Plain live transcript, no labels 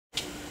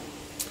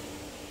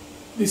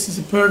This is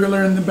a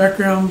pergola in the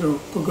background, or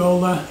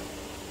pergola.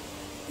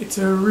 It's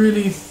a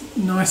really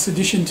nice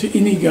addition to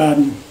any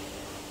garden.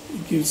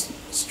 It gives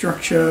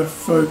structure,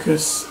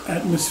 focus,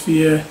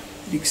 atmosphere.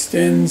 It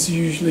extends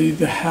usually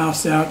the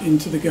house out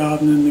into the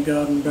garden and the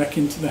garden back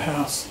into the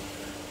house.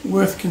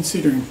 Worth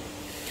considering.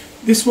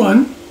 This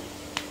one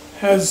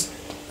has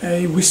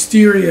a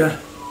wisteria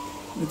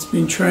that's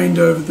been trained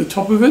over the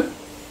top of it,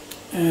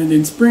 and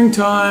in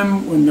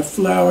springtime when the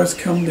flowers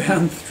come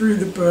down through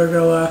the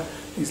pergola,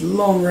 these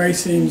long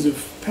racemes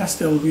of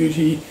pastel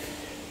beauty,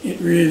 it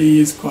really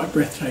is quite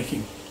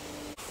breathtaking.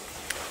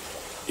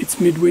 It's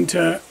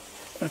midwinter,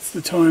 that's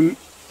the time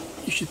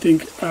you should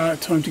think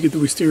time to get the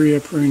wisteria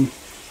prune,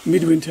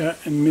 midwinter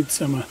and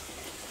midsummer.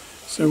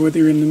 So whether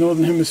you're in the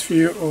northern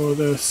hemisphere or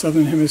the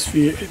southern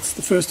hemisphere, it's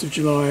the 1st of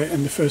July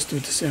and the 1st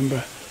of December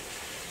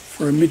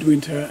for a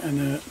midwinter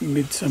and a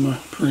midsummer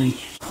prune.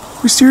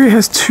 Wisteria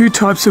has two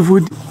types of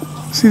wood.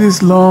 See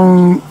this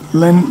long,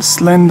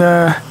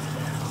 slender,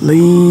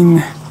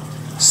 lean,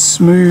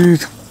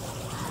 smooth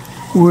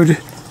wood.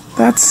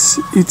 That's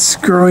its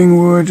growing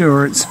wood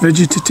or its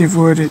vegetative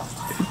wood. It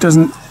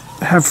doesn't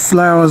have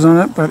flowers on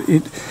it, but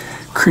it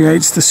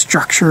creates the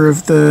structure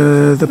of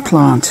the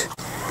plant.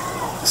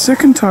 The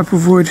second type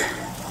of wood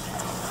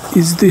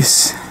is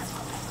this.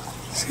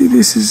 See,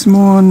 this is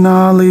more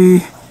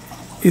gnarly.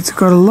 It's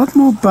got a lot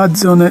more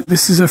buds on it.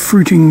 This is a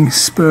fruiting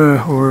spur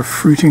or a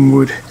fruiting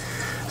wood.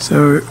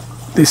 So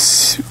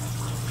this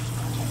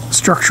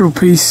structural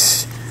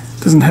piece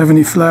doesn't have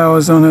any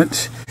flowers on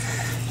it.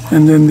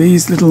 And then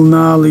these little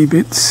gnarly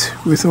bits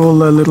with all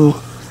the little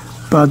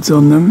buds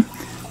on them,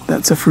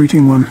 that's a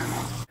fruiting one.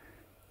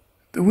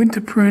 The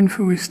winter prune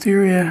for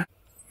wisteria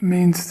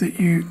means that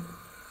you're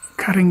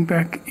cutting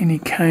back any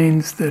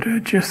canes that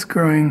are just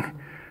growing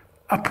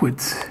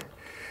upwards.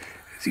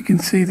 As you can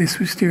see, this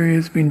wisteria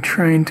has been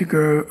trained to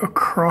grow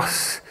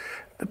across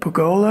the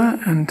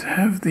pergola and to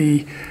have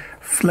the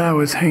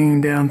flowers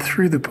hanging down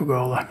through the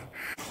pergola.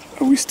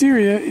 A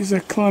wisteria is a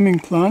climbing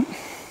plant,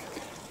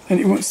 and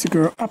it wants to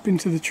grow up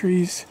into the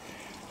trees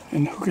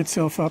and hook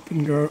itself up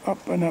and grow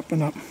up and up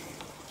and up.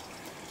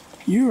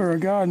 You are a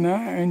gardener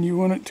and you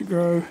want it to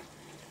grow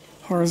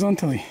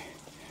horizontally.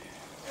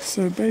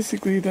 So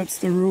basically that's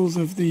the rules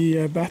of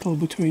the battle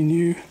between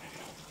you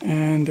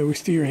and a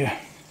wisteria.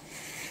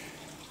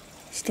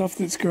 Stuff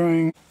that's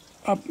growing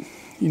up,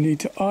 you need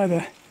to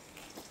either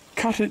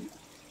cut it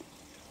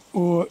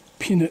or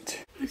pin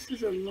it. This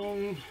is a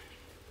long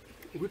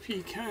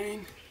whippy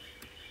cane,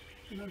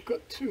 and I've got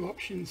two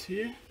options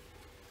here.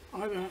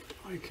 Either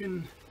I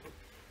can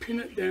pin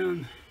it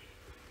down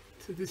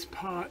to this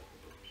part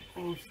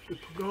of the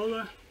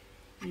pergola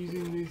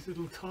using these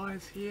little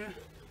ties here,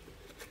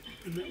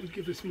 and that would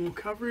give us more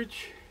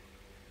coverage,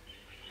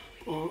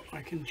 or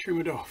I can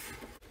trim it off.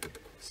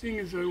 Seeing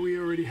as though we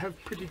already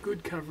have pretty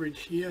good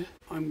coverage here,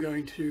 I'm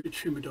going to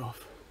trim it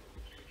off.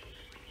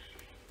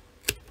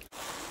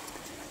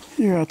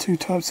 Here are two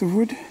types of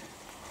wood.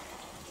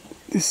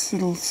 This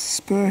little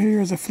spur here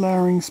is a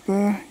flowering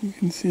spur. You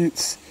can see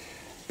it's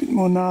a bit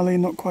more gnarly,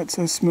 not quite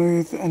so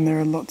smooth, and there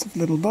are lots of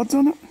little buds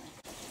on it.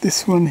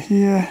 This one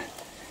here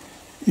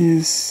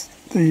is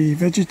the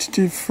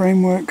vegetative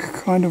framework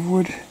kind of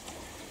wood,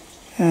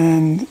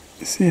 and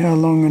see how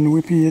long and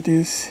whippy it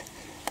is.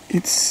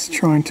 It's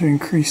trying to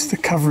increase the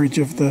coverage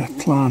of the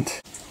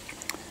plant.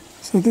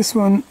 So this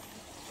one,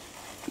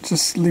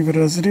 just leave it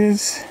as it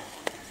is,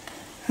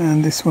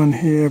 and this one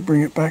here,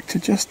 bring it back to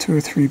just 2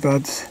 or 3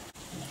 buds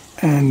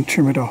and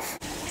trim it off.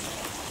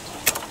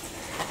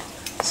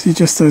 See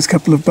just those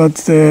couple of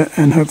buds there,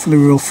 and hopefully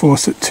we'll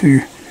force it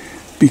to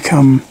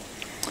become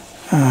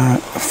a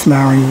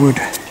flowering wood.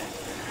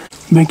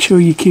 Make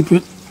sure you keep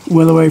it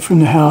well away from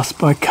the house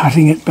by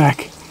cutting it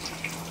back.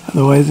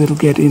 Otherwise it'll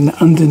get in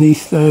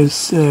underneath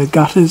those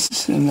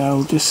gutters and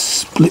they'll just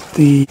split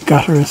the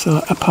gutter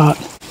apart.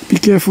 Be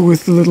careful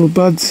with the little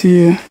buds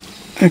here.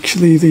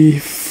 Actually the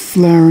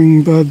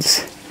flowering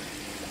buds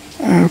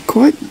are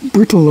quite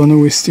brittle on a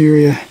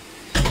wisteria,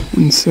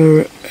 and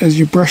so as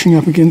you're brushing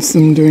up against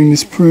them doing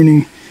this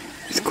pruning,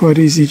 it's quite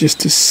easy just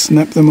to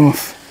snap them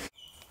off.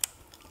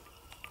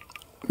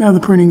 Now the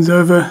pruning's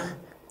over,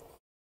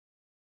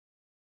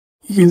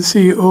 you can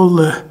see all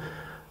the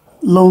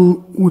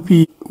long,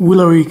 whippy,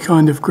 willowy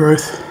kind of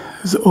growth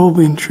has all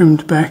been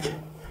trimmed back.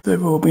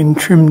 They've all been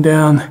trimmed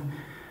down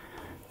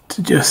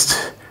to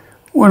just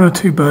 1 or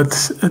 2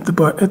 buds at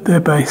their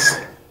base.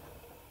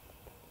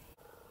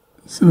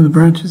 Some of the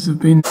branches have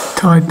been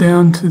tied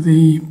down to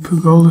the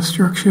pergola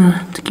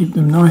structure to keep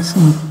them nice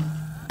and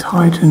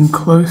tight and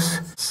close,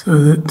 so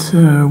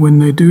that when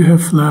they do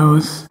have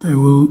flowers, they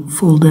will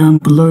fall down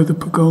below the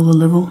pergola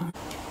level.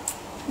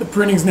 The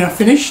pruning's now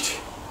finished.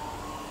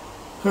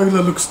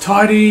 Pergola looks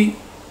tidy.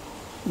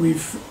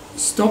 We've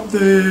stopped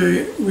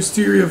the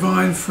wisteria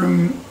vine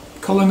from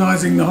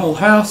colonizing the whole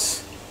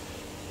house,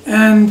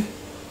 and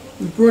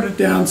we brought it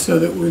down so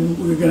that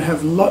we're going to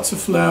have lots of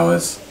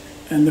flowers,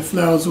 and the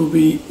flowers will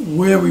be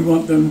where we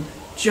want them,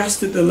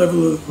 just at the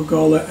level of the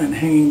pergola and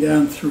hanging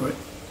down through it.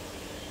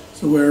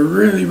 So we're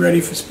really ready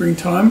for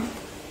springtime.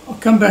 I'll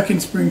come back in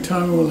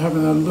springtime and we'll have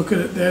another look at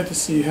it there to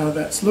see how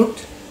that's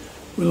looked.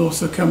 We'll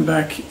also come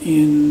back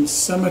in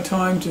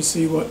summertime to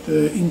see what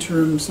the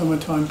interim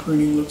summertime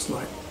pruning looks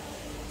like.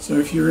 So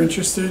if you're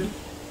interested,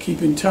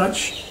 keep in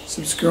touch,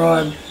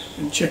 subscribe,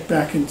 and check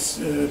back and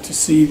to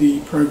see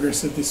the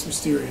progress of this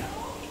wisteria.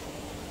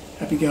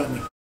 Happy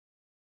gardening.